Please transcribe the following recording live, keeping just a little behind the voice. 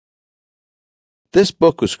This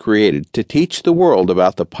book was created to teach the world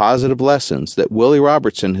about the positive lessons that Willie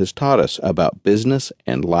Robertson has taught us about business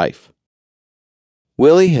and life.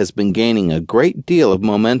 Willie has been gaining a great deal of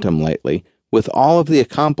momentum lately with all of the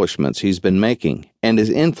accomplishments he's been making, and his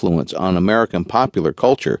influence on American popular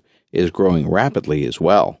culture is growing rapidly as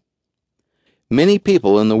well. Many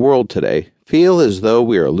people in the world today feel as though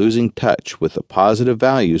we are losing touch with the positive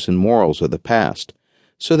values and morals of the past,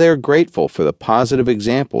 so they are grateful for the positive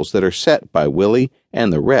examples that are set by Willie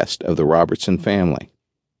and the rest of the Robertson family.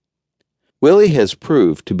 Willie has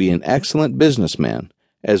proved to be an excellent businessman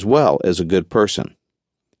as well as a good person.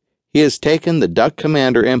 He has taken the Duck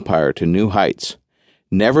Commander empire to new heights.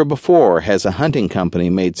 Never before has a hunting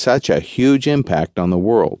company made such a huge impact on the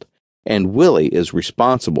world, and Willie is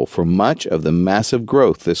responsible for much of the massive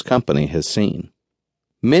growth this company has seen.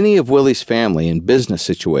 Many of Willie's family and business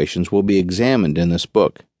situations will be examined in this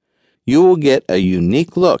book. You will get a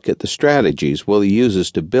unique look at the strategies Willie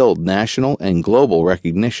uses to build national and global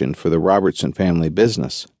recognition for the Robertson family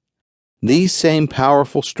business. These same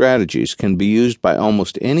powerful strategies can be used by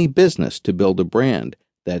almost any business to build a brand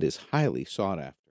that is highly sought after.